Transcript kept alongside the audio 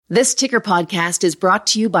This Ticker podcast is brought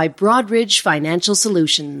to you by Broadridge Financial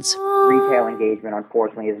Solutions. Retail engagement,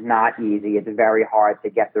 unfortunately, is not easy. It's very hard to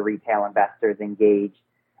get the retail investors engaged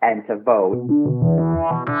and to vote.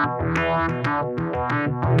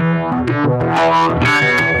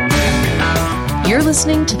 You're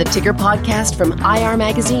listening to the Ticker podcast from IR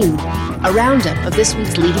Magazine, a roundup of this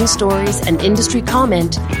week's leading stories and industry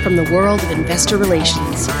comment from the world of investor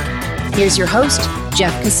relations. Here's your host,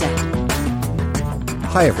 Jeff Cassett.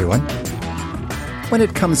 Hi, everyone. When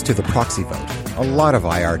it comes to the proxy vote, a lot of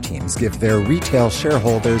IR teams give their retail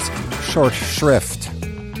shareholders short shrift,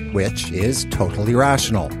 which is totally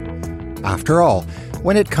rational. After all,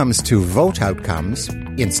 when it comes to vote outcomes,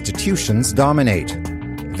 institutions dominate.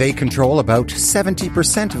 They control about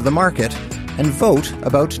 70% of the market and vote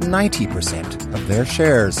about 90% of their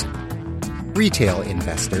shares. Retail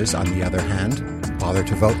investors, on the other hand, bother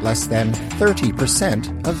to vote less than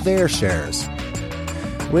 30% of their shares,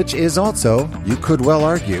 which is also, you could well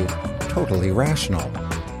argue, totally rational.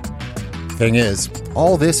 Thing is,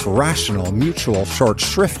 all this rational mutual short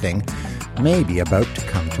shrifting may be about to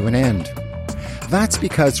come to an end. That's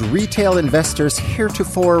because retail investors'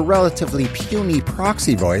 heretofore relatively puny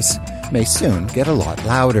proxy voice may soon get a lot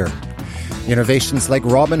louder. Innovations like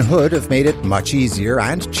Robinhood have made it much easier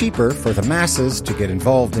and cheaper for the masses to get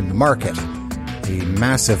involved in the market. A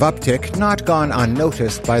massive uptick not gone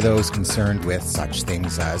unnoticed by those concerned with such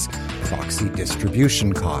things as proxy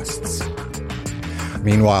distribution costs.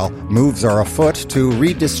 Meanwhile, moves are afoot to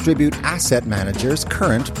redistribute asset managers'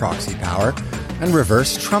 current proxy power and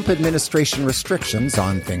reverse Trump administration restrictions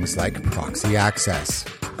on things like proxy access.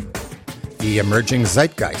 The emerging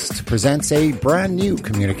zeitgeist presents a brand new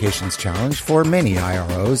communications challenge for many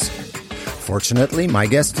IROs. Fortunately, my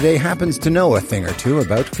guest today happens to know a thing or two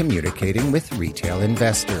about communicating with retail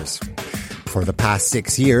investors. For the past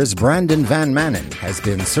 6 years, Brandon Van Manen has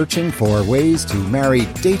been searching for ways to marry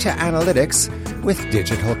data analytics with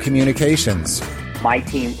digital communications. My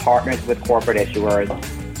team partners with corporate issuers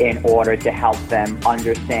in order to help them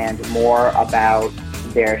understand more about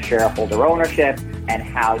their shareholder ownership and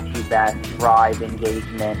how to best drive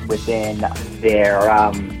engagement within their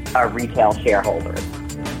retail shareholders.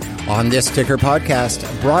 On this Ticker podcast,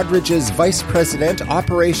 Broadridge's Vice President,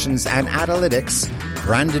 Operations and Analytics,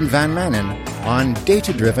 Brandon Van Manen, on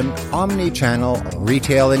data-driven, omni-channel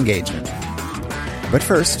retail engagement. But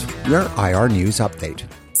first, your IR News update.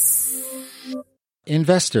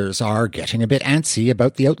 Investors are getting a bit antsy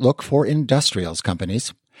about the outlook for industrials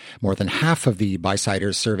companies. More than half of the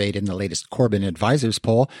buy-siders surveyed in the latest Corbin Advisors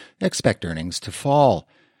poll expect earnings to fall.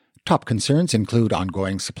 Top concerns include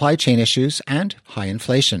ongoing supply chain issues and high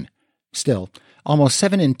inflation. Still, almost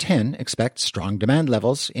 7 in 10 expect strong demand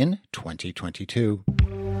levels in 2022.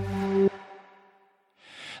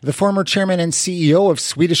 The former chairman and CEO of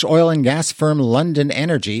Swedish oil and gas firm Lundin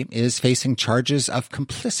Energy is facing charges of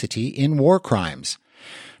complicity in war crimes.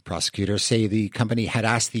 Prosecutors say the company had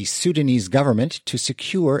asked the Sudanese government to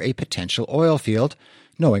secure a potential oil field,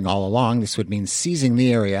 knowing all along this would mean seizing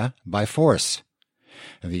the area by force.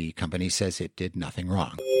 The company says it did nothing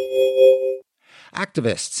wrong.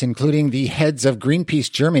 Activists, including the heads of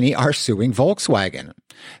Greenpeace Germany, are suing Volkswagen.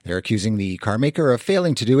 They're accusing the carmaker of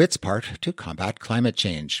failing to do its part to combat climate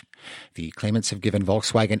change. The claimants have given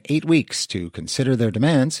Volkswagen 8 weeks to consider their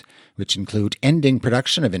demands, which include ending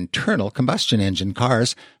production of internal combustion engine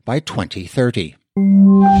cars by 2030.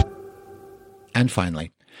 And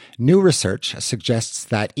finally, new research suggests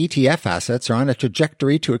that ETF assets are on a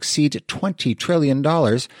trajectory to exceed $20 trillion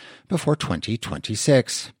before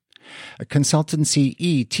 2026. Consultancy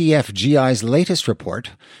ETFGI's latest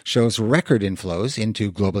report shows record inflows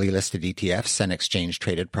into globally listed ETFs and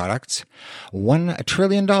exchange-traded products, $1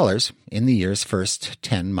 trillion in the year's first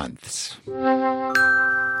 10 months.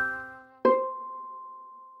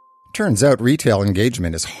 Turns out retail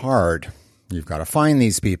engagement is hard. You've got to find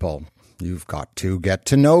these people. You've got to get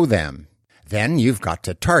to know them. Then you've got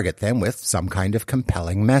to target them with some kind of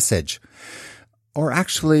compelling message. Or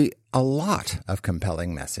actually, a lot of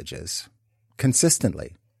compelling messages.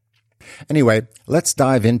 Consistently. Anyway, let's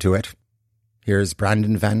dive into it. Here's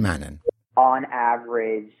Brandon Van Manen. On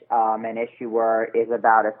average, an issuer is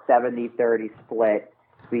about a 70-30 split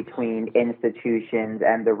between institutions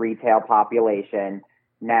and the retail population.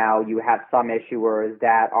 Now, you have some issuers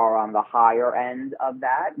that are on the higher end of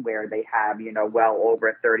that, where they have, well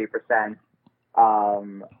over 30%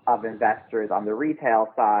 of investors on the retail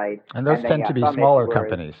side. And those tend to be smaller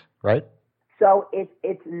companies, right? So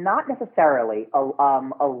it's not necessarily. A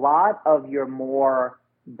lot of your more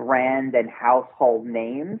brand and household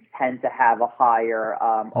names tend to have a higher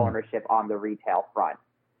ownership on the retail front.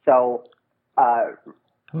 So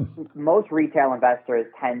most retail investors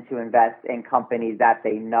tend to invest in companies that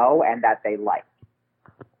they know and that they like,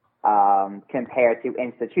 compared to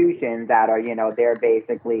institutions that are, they're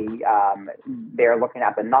basically, they're looking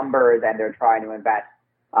at the numbers and they're trying to invest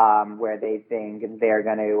where they think they're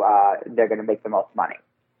going to make the most money.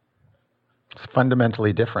 It's a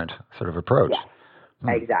fundamentally different sort of approach.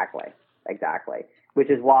 Yeah, exactly. Which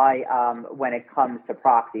is why when it comes to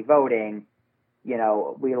proxy voting,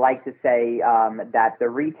 we like to say that the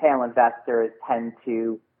retail investors tend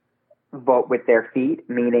to vote with their feet,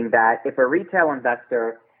 meaning that if a retail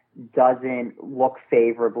investor doesn't look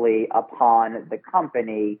favorably upon the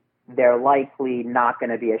company, they're likely not going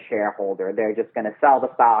to be a shareholder. They're just going to sell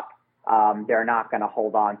the stock. They're not going to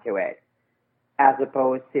hold on to it. As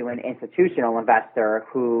opposed to an institutional investor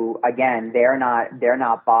who, again, they're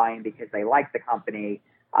not buying because they like the company.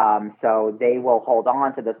 So they will hold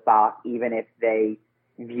on to the stock even if they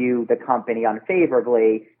view the company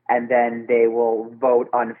unfavorably, and then they will vote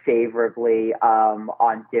unfavorably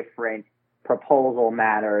on different proposal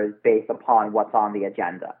matters based upon what's on the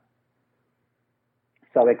agenda.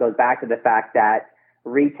 So it goes back to the fact that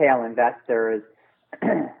retail investors,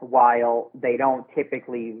 while they don't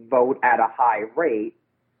typically vote at a high rate,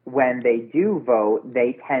 when they do vote,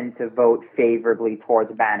 they tend to vote favorably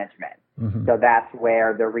towards management. Mm-hmm. So that's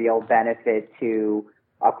where the real benefit to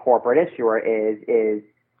a corporate issuer is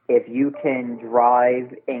if you can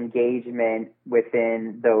drive engagement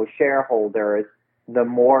within those shareholders, the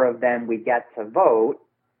more of them we get to vote,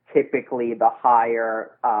 typically the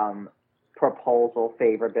higher proposal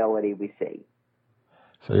favorability we see.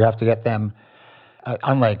 So you have to get them,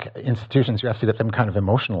 unlike institutions, you have to get them kind of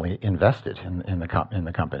emotionally invested in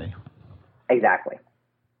the company. Exactly.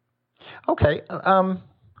 Okay.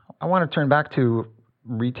 I want to turn back to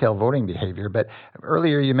retail voting behavior, but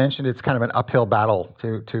earlier you mentioned it's kind of an uphill battle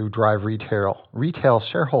to drive retail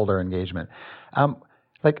shareholder engagement.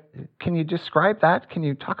 Can you describe that? Can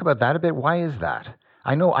you talk about that a bit? Why is that?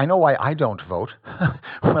 I know why I don't vote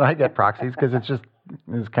when I get proxies, because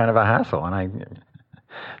it's kind of a hassle, and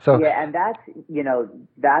and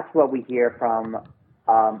that's what we hear from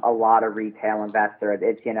a lot of retail investors.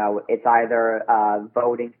 It's either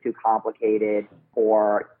voting's too complicated,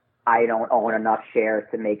 or I don't own enough shares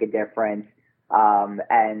to make a difference.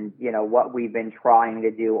 And what we've been trying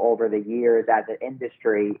to do over the years as an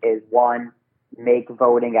industry is, one, make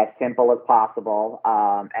voting as simple as possible.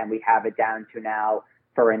 And we have it down to now,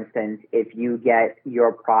 for instance, if you get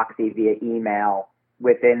your proxy via email,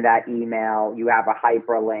 within that email, you have a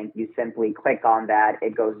hyperlink. You simply click on that.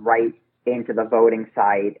 It goes right into the voting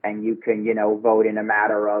site, and you can, vote in a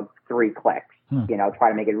matter of 3 clicks. Try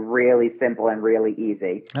to make it really simple and really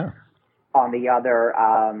easy. Oh. On the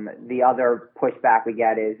other pushback we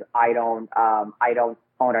get is I don't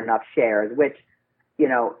own enough shares, which,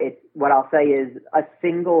 it's what I'll say is a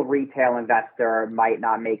single retail investor might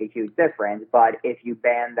not make a huge difference, but if you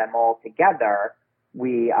ban them all together,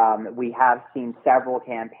 we have seen several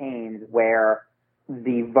campaigns where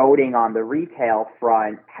the voting on the retail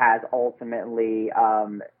front has ultimately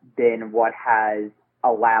been what has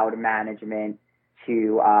allowed management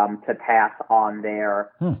to pass on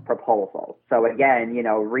their proposals. So again,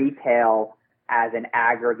 retail as an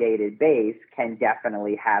aggregated base can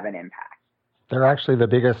definitely have an impact. They're actually the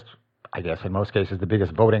biggest, I guess, in most cases, the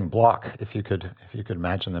biggest voting block, if you could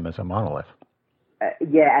imagine them as a monolith.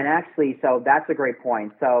 And actually, so that's a great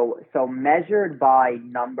point. So measured by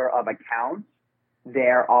number of accounts,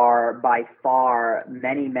 there are by far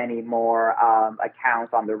many, many more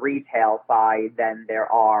accounts on the retail side than there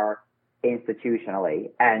are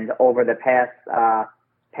institutionally. And over the past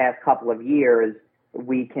couple of years,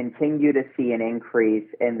 we continue to see an increase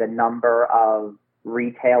in the number of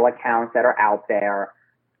retail accounts that are out there.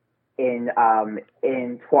 In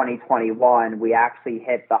 2021, we actually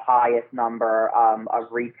hit the highest number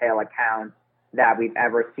of retail accounts that we've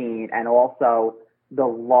ever seen, and also the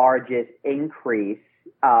largest increase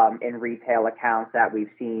in retail accounts that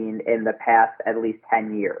we've seen in the past at least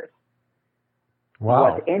 10 years.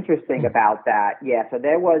 Wow. What's interesting about that, so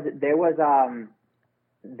there was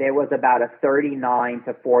about a 39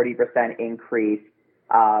 to 40% increase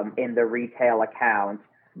in the retail accounts,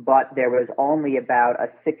 but there was only about a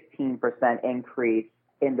 16% increase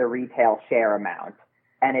in the retail share amount.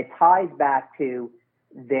 And it ties back to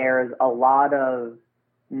there's a lot of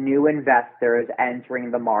new investors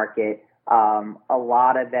entering the market. A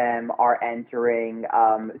lot of them are entering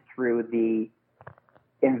through the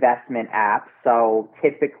investment apps. So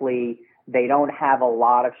typically they don't have a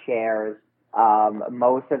lot of shares.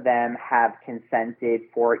 Most of them have consented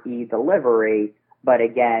for e-delivery, But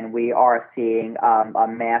again, we are seeing a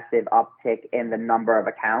massive uptick in the number of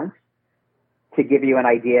accounts. To give you an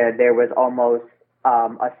idea, there was almost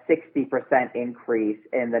a 60% increase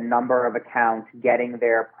in the number of accounts getting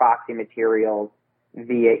their proxy materials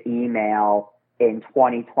via email in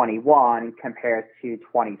 2021 compared to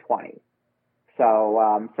 2020.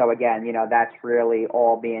 So again, that's really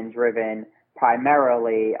all being driven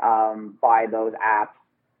primarily by those apps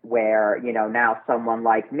where, now someone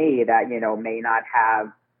like me that, may not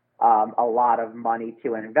have a lot of money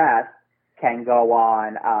to invest can go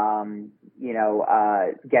on,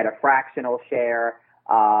 get a fractional share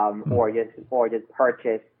or just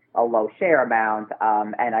purchase a low share amount,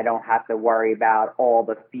 and I don't have to worry about all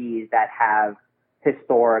the fees that have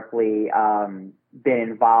historically been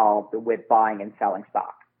involved with buying and selling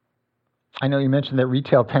stock. I know you mentioned that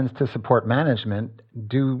retail tends to support management.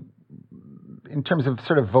 In terms of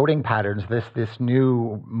sort of voting patterns, this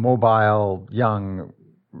new mobile young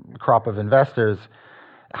crop of investors,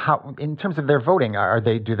 how in terms of their voting,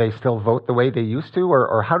 do they still vote the way they used to,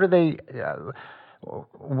 or how do they?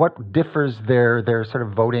 What differs their sort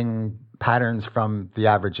of voting patterns from the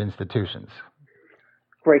average institutions?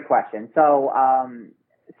 Great question. So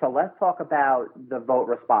let's talk about the vote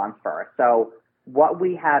response first. So what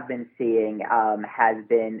we have been seeing has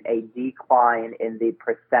been a decline in the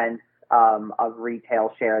percent of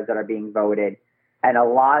retail shares that are being voted. And a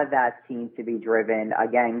lot of that seems to be driven,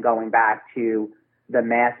 again, going back to the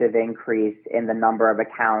massive increase in the number of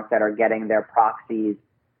accounts that are getting their proxies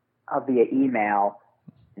via email.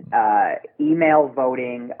 Email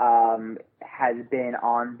voting has been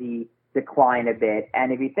on the decline a bit.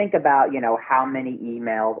 And if you think about, how many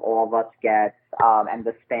emails all of us get and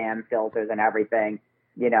the spam filters and everything,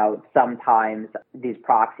 sometimes these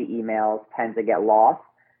proxy emails tend to get lost.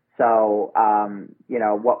 So,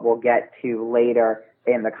 what we'll get to later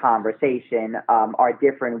in the conversation are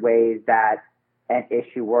different ways that an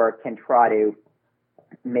issuer can try to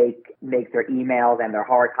make their emails and their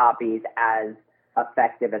hard copies as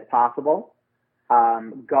effective as possible.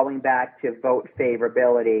 Going back to vote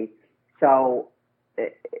favorability, so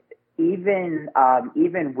even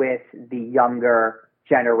with the younger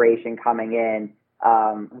generation coming in,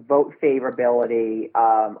 vote favorability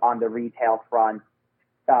on the retail front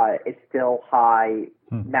is still high,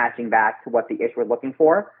 matching back to what the issuer is looking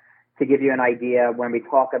for. To give you an idea, when we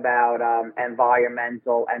talk about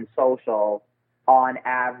environmental and social, on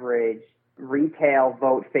average, retail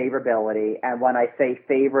vote favorability, and when I say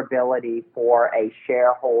favorability for a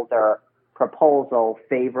shareholder proposal,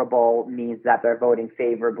 favorable means that they're voting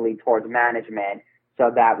favorably towards management. So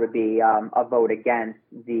that would be a vote against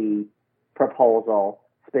the proposal.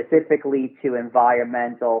 Specifically to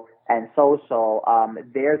environmental and social,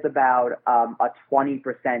 there's about a 20%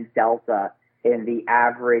 delta in the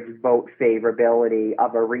average vote favorability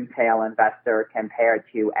of a retail investor compared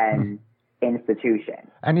to an institution.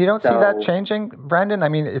 And you don't see that changing, Brandon? I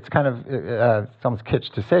mean, it's kind of sounds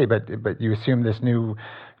kitsch to say, but you assume this new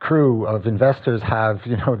crew of investors have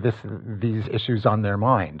these issues on their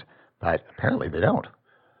mind, but apparently they don't.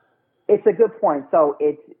 It's a good point. So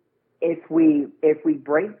if we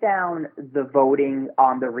break down the voting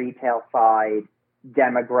on the retail side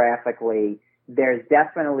demographically, there's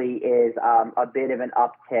definitely is a bit of an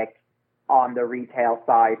uptick on the retail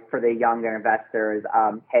side for the younger investors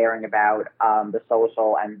caring about the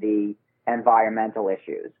social and the environmental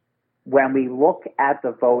issues. When we look at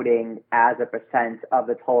the voting as a percent of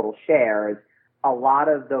the total shares, a lot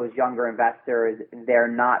of those younger investors, they're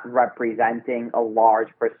not representing a large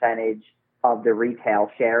percentage of the retail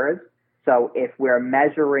shares. So if we're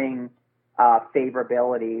measuring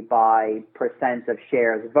favorability by percent of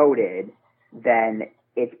shares voted, then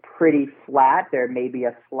it's pretty flat. There may be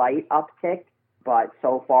a slight uptick, but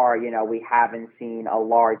so far, we haven't seen a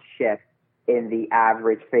large shift in the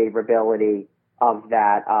average favorability of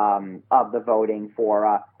that of the voting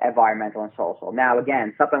for environmental and social. Now,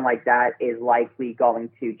 again, something like that is likely going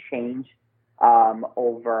to change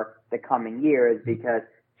over the coming years because,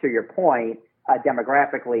 to your point,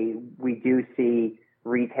 demographically, we do see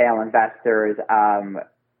retail investors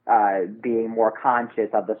being more conscious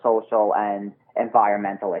of the social and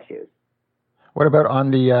environmental issues. What about on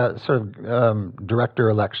the sort of director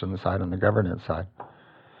election side, on the governance side?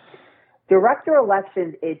 Director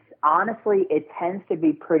elections, it tends to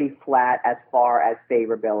be pretty flat as far as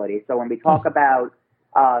favorability. So when we talk about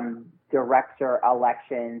director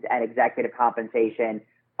elections and executive compensation,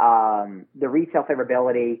 the retail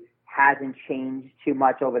favorability hasn't changed too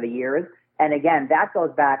much over the years. And again, that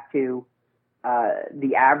goes back to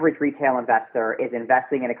the average retail investor is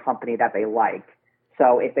investing in a company that they like.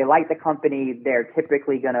 So if they like the company, they're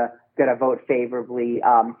typically gonna vote favorably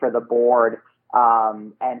for the board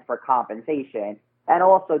and for compensation. And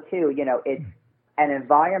also too, it's an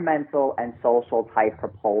environmental and social type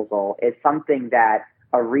proposal is something that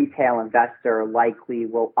a retail investor likely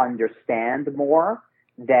will understand more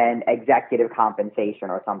than executive compensation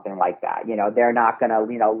or something like that. They're not going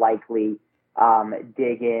to, likely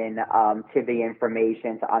dig in to the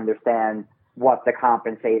information to understand what the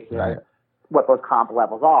compensation, right, what those comp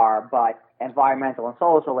levels are. But environmental and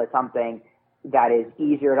social is something that is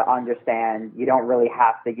easier to understand. You don't really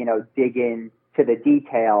have to, dig in to the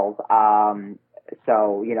details.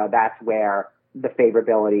 So, that's where the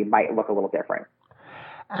favorability might look a little different.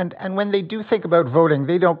 And when they do think about voting,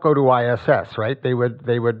 they don't go to ISS, right? They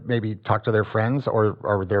would maybe talk to their friends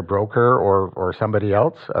or their broker or somebody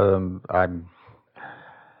else.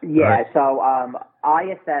 Yeah. So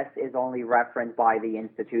ISS is only referenced by the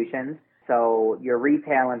institutions. So your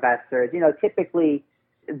retail investors, typically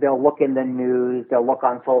they'll look in the news, they'll look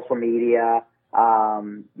on social media,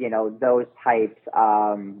 those types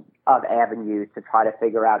of avenues to try to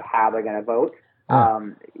figure out how they're going to vote.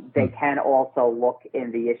 They can also look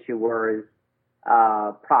in the issuer's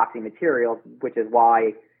proxy materials, which is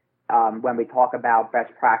why when we talk about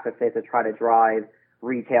best practices to try to drive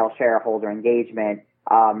retail shareholder engagement,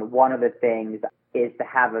 one of the things is to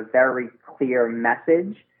have a very clear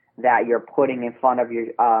message that you're putting in front of your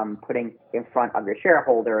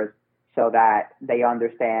shareholders, so that they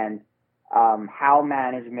understand how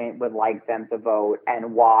management would like them to vote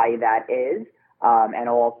and why that is. And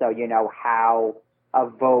also, how a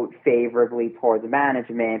vote favorably towards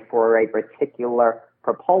management for a particular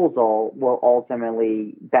proposal will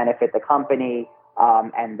ultimately benefit the company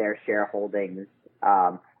and their shareholdings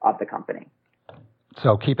of the company.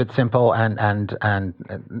 So keep it simple and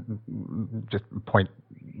just point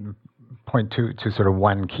to sort of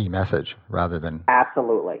one key message rather than.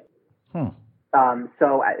 Absolutely.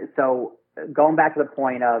 So going back to the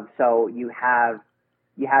point of, so you have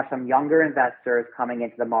some younger investors coming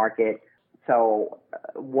into the market. So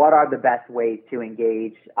what are the best ways to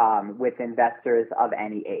engage with investors of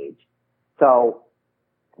any age? So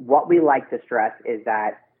what we like to stress is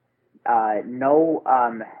that no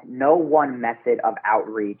one method of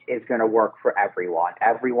outreach is going to work for everyone.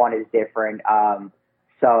 Everyone is different.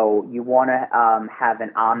 So you want to have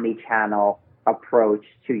an omni-channel approach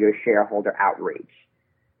to your shareholder outreach.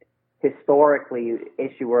 Historically,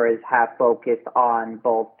 issuers have focused on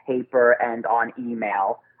both paper and on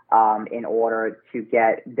email in order to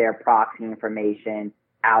get their proxy information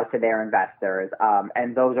out to their investors.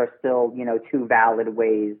 And those are still, two valid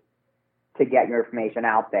ways to get your information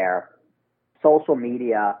out there. Social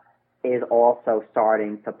media is also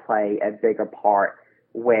starting to play a bigger part,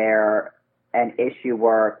 where an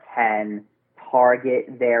issuer can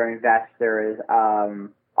target their investors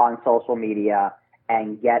on social media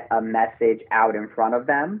and get a message out in front of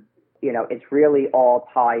them. It's really all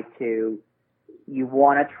tied to, you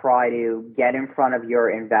want to try to get in front of your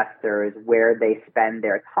investors where they spend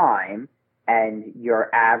their time, and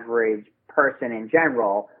your average person in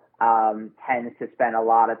general tends to spend a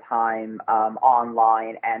lot of time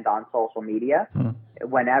online and on social media.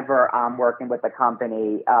 Whenever I'm working with a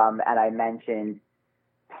company and I mentioned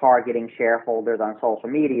targeting shareholders on social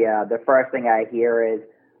media, the first thing I hear is,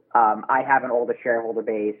 I have an older shareholder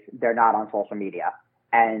base, they're not on social media.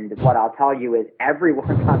 And what I'll tell you is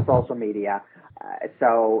everyone's on social media.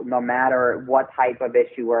 So no matter what type of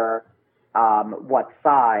issuer, what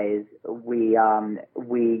size, we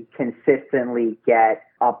consistently get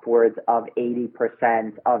upwards of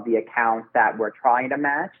 80% of the accounts that we're trying to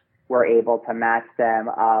match. We're able to match them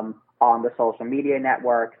on the social media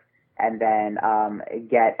networks, and then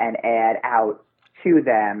get an ad out to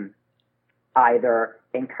them, either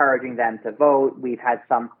encouraging them to vote. We've had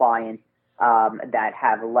some clients that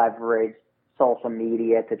have leveraged social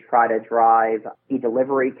media to try to drive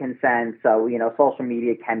e-delivery consent. So, social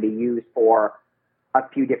media can be used for a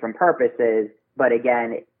few different purposes. But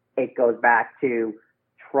again, it goes back to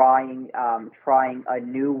trying a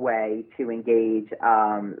new way to engage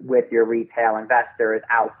with your retail investors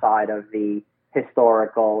outside of the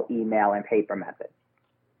historical email and paper methods.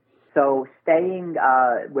 So staying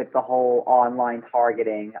with the whole online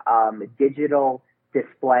targeting, digital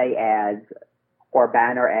display ads or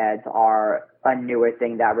banner ads are a newer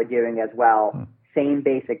thing that we're doing as well. Same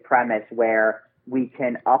basic premise, where we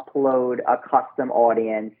can upload a custom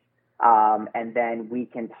audience and then we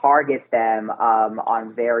can target them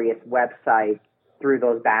on various websites through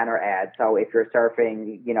those banner ads. So if you're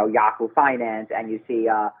surfing, Yahoo Finance, and you see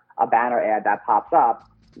a banner ad that pops up,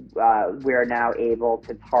 we're now able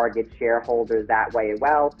to target shareholders that way as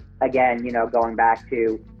well. Again, going back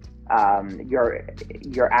to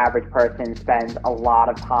your average person spends a lot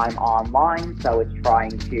of time online, so it's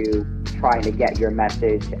trying to get your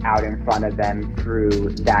message out in front of them through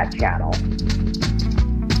that channel.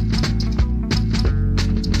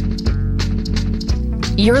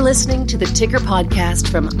 You're listening to the Ticker Podcast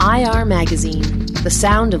from IR Magazine, the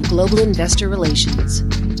sound of global investor relations.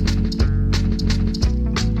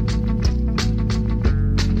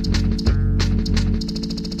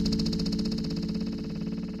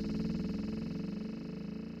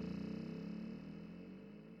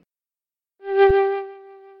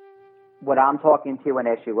 When I'm talking to an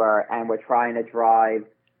issuer and we're trying to drive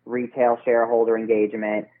retail shareholder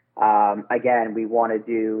engagement, again, we want to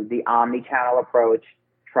do the omni-channel approach.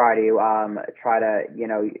 Try to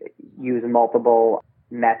use multiple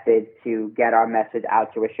methods to get our message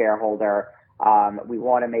out to a shareholder. We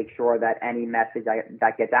want to make sure that any message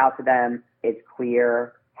that gets out to them is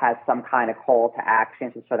clear, has some kind of call to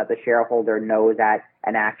action, so that the shareholder knows that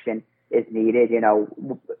an action is needed.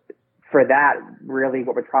 For that, really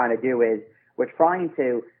what we're trying to do is we're trying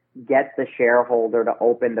to get the shareholder to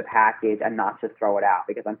open the package and not just throw it out,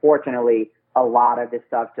 because unfortunately a lot of this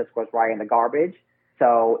stuff just goes right in the garbage.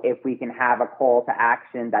 So if we can have a call to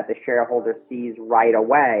action that the shareholder sees right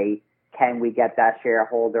away, can we get that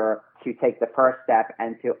shareholder to take the first step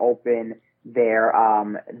and to open their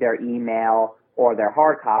email or their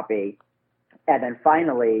hard copy? And then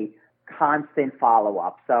finally, constant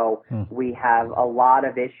follow-up. So we have a lot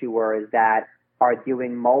of issuers that are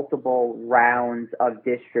doing multiple rounds of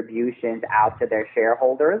distributions out to their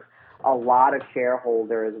shareholders. A lot of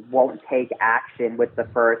shareholders won't take action with the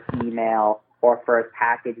first email or first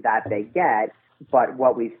package that they get. But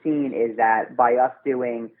what we've seen is that by us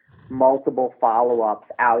doing multiple follow-ups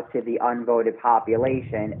out to the unvoted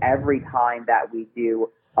population, every time that we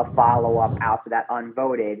do a follow-up out to that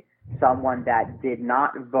unvoted, someone that did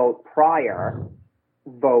not vote prior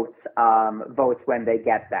votes when they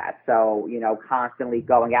get that. So, constantly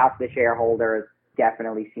going out to the shareholders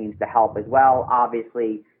definitely seems to help as well.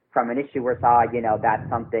 Obviously, from an issuer side, that's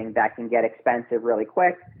something that can get expensive really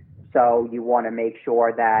quick. So you want to make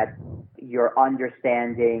sure that you're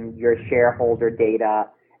understanding your shareholder data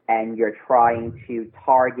and you're trying to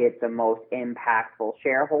target the most impactful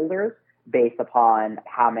shareholders based upon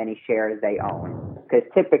how many shares they own. Because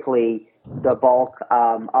typically the bulk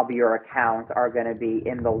of your accounts are going to be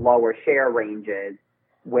in the lower share ranges,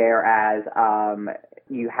 whereas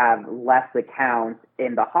you have less accounts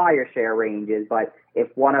in the higher share ranges. But if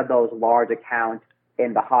one of those large accounts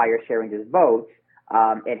in the higher share ranges votes,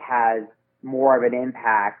 it has more of an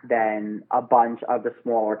impact than a bunch of the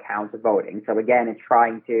smaller accounts voting. So again, it's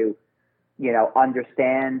trying to,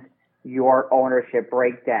 understand your ownership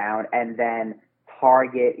breakdown and then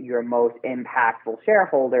target your most impactful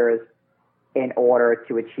shareholders in order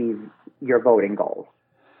to achieve your voting goals.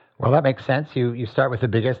 Well, that makes sense. You start with the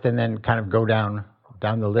biggest and then kind of go down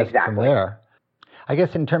the list from there. I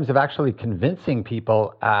guess in terms of actually convincing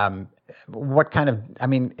people, what kind of,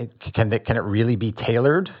 can it really be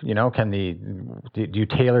tailored? Do you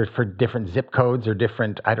tailor for different zip codes or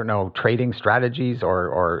different, trading strategies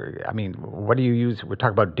or what do you use? We're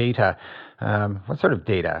talking about data. What sort of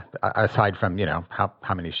data aside from,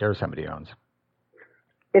 how many shares somebody owns?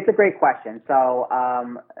 It's a great question. So,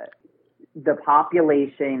 the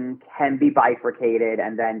population can be bifurcated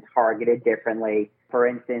and then targeted differently. For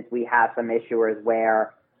instance, we have some issuers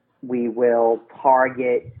where we will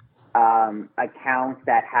target accounts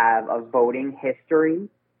that have a voting history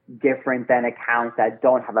different than accounts that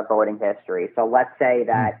don't have a voting history. So let's say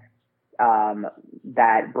that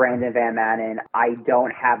that Brandon Van Manen, I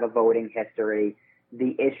don't have a voting history.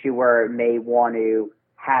 The issuer may want to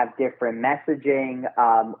have different messaging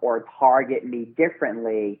or target me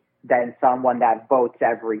differently than someone that votes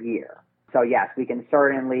every year. So yes, we can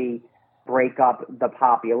certainly break up the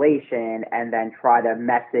population and then try to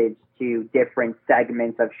message to different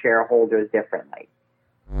segments of shareholders differently.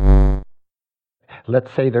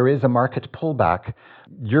 Let's say there is a market pullback.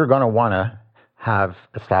 You're going to want to have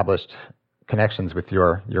established connections with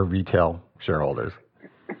your retail shareholders,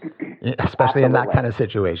 especially in that kind of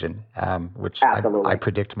situation, which I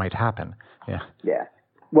predict might happen. Yeah.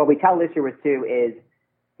 What we tell issuers too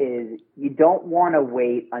is you don't want to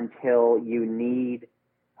wait until you need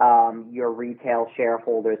your retail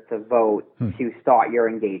shareholders to vote to start your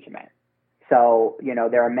engagement. So,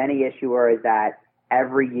 there are many issuers that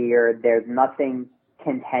every year there's nothing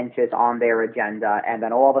contentious on their agenda, and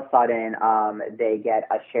then all of a sudden they get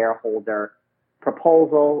a shareholder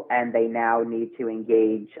proposal, and they now need to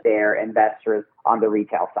engage their investors on the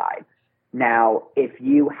retail side. Now, if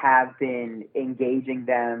you have been engaging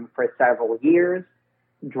them for several years,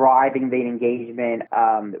 driving the engagement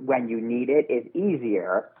when you need it is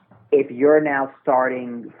easier. If you're now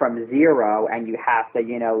starting from zero and you have to,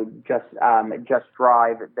 just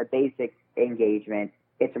drive the basic engagement,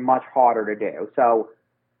 it's much harder to do. So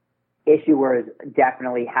issuers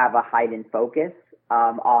definitely have a heightened focus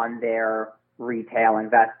on their retail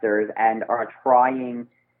investors and are trying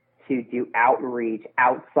to do outreach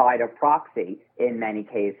outside of proxy in many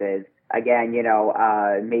cases. Again,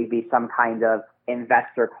 maybe some kind of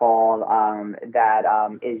investor call that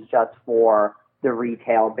is just for the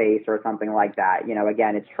retail base or something like that.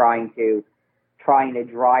 Again, it's trying to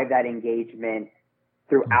drive that engagement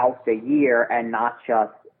throughout the year and not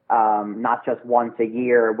just once a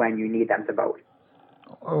year when you need them to vote.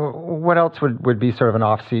 What else would be sort of an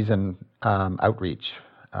off-season outreach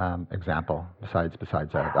example besides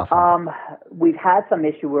that? We've had some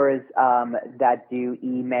issuers that do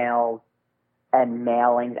emails and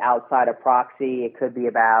mailings outside of proxy. It could be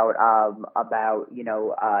about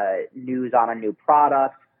news on a new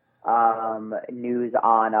product, news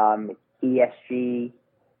on ESG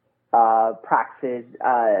practices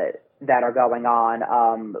that are going on,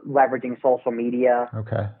 leveraging social media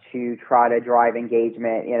to try to drive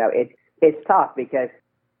engagement. It's tough because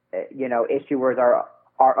issuers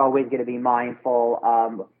are always going to be mindful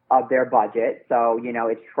of their budget. So,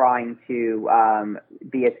 it's trying to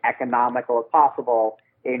be as economical as possible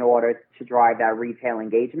in order to drive that retail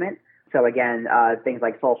engagement. So again, things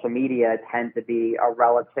like social media tend to be a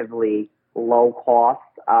relatively low cost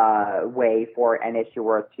way for an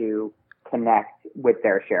issuer to connect with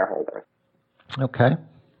their shareholders. Okay.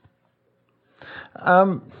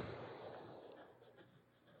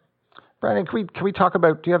 Brandon, can we talk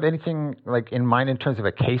about, do you have anything like in mind in terms of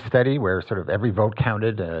a case study where sort of every vote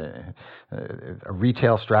counted, a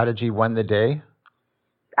retail strategy won the day?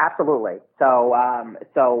 Absolutely. So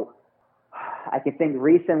I can think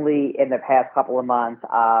recently in the past couple of months,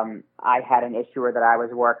 I had an issuer that I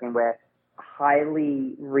was working with,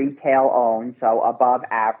 highly retail owned, so above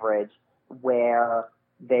average, where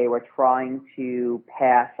they were trying to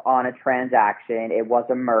pass on a transaction. It was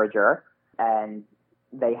a merger, and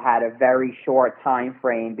they had a very short time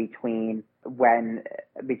frame between when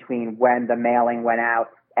the mailing went out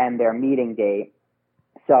and their meeting date.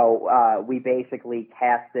 So we basically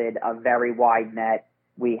casted a very wide net.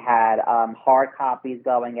 We had hard copies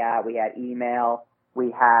going out. We had email.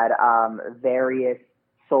 We had various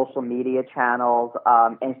social media channels,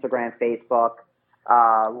 Instagram, Facebook,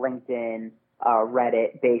 LinkedIn,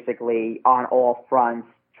 Reddit, basically on all fronts,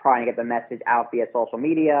 trying to get the message out via social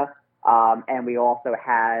media. And we also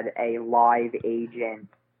had a live agent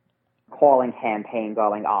calling campaign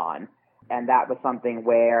going on. And that was something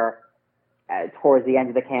where towards the end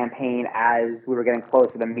of the campaign, as we were getting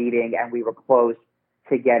close to the meeting and we were close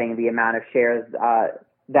to getting the amount of shares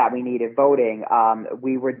that we needed voting,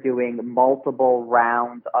 we were doing multiple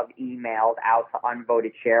rounds of emails out to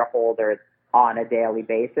unvoted shareholders on a daily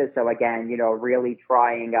basis. So again, really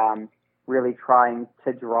trying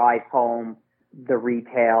to drive home the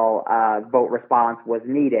retail vote response was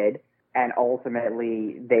needed, and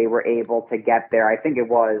ultimately they were able to get there. I think it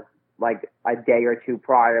was like a day or two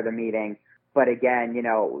prior to the meeting, but again,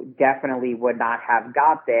 definitely would not have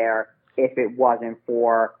got there if it wasn't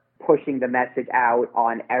for pushing the message out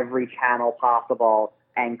on every channel possible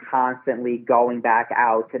and constantly going back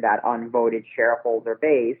out to that unvoted shareholder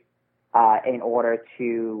base in order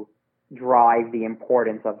to drive the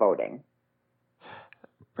importance of voting.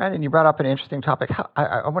 Brandon, you brought up an interesting topic.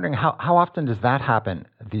 I'm wondering how often does that happen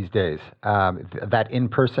these days, that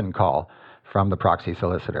in-person call from the proxy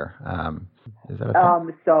solicitor? Is that a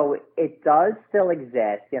thing? So it does still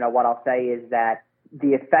exist. What I'll say is that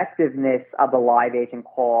the effectiveness of the live agent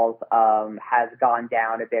calls has gone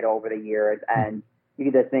down a bit over the years. And you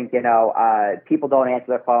can just think, people don't answer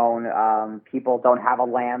their phone. People don't have a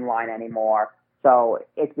landline anymore. So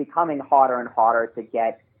it's becoming harder and harder to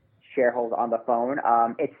get shareholders on the phone.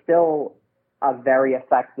 It's still a very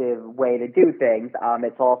effective way to do things.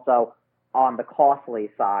 It's also on the costly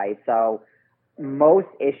side. So most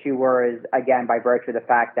issuers, again, by virtue of the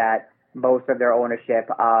fact that most of their ownership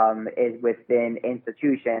is within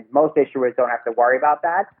institutions, most issuers don't have to worry about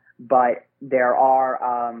that. But there are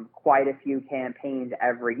quite a few campaigns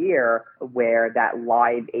every year where that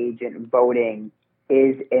live agent voting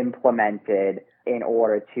is implemented in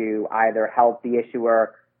order to either help the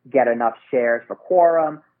issuer get enough shares for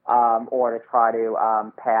quorum or to try to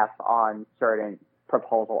pass on certain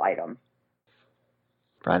proposal items.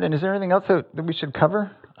 Brandon, is there anything else that we should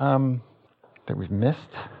cover that we've missed?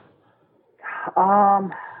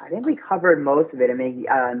 I think we covered most of it. I mean,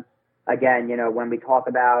 again, when we talk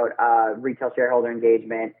about retail shareholder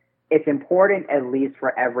engagement, it's important at least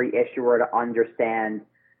for every issuer to understand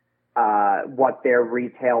what their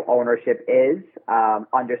retail ownership is,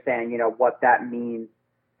 understand, what that means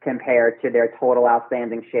compared to their total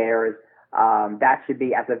outstanding shares. That should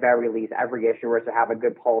be, at the very least, every issuer to have a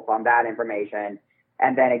good pulse on that information.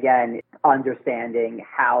 And then again, understanding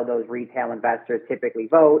how those retail investors typically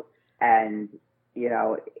vote, and,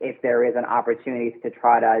 if there is an opportunity to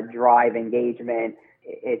try to drive engagement,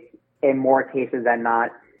 it's, in more cases than not,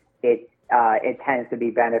 it tends to be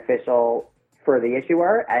beneficial for the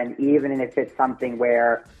issuer. And even if it's something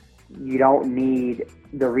where you don't need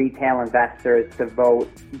the retail investors to vote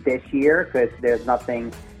this year because there's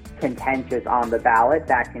nothing contentious on the ballot,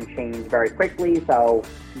 that can change very quickly. So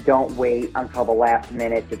don't wait until the last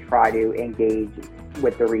minute to try to engage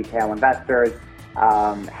with the retail investors.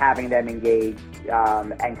 Having them engaged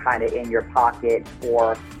and kind of in your pocket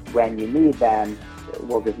for when you need them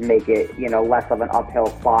will just make it, less of an uphill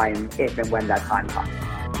climb if and when that time comes.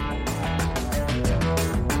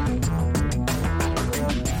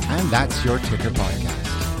 And that's your Ticker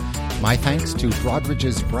Podcast. My thanks to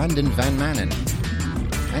Broadridge's Brandon Van Manen.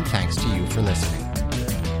 And thanks to you for listening.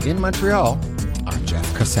 In Montreal, I'm Jeff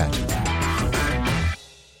Cossette.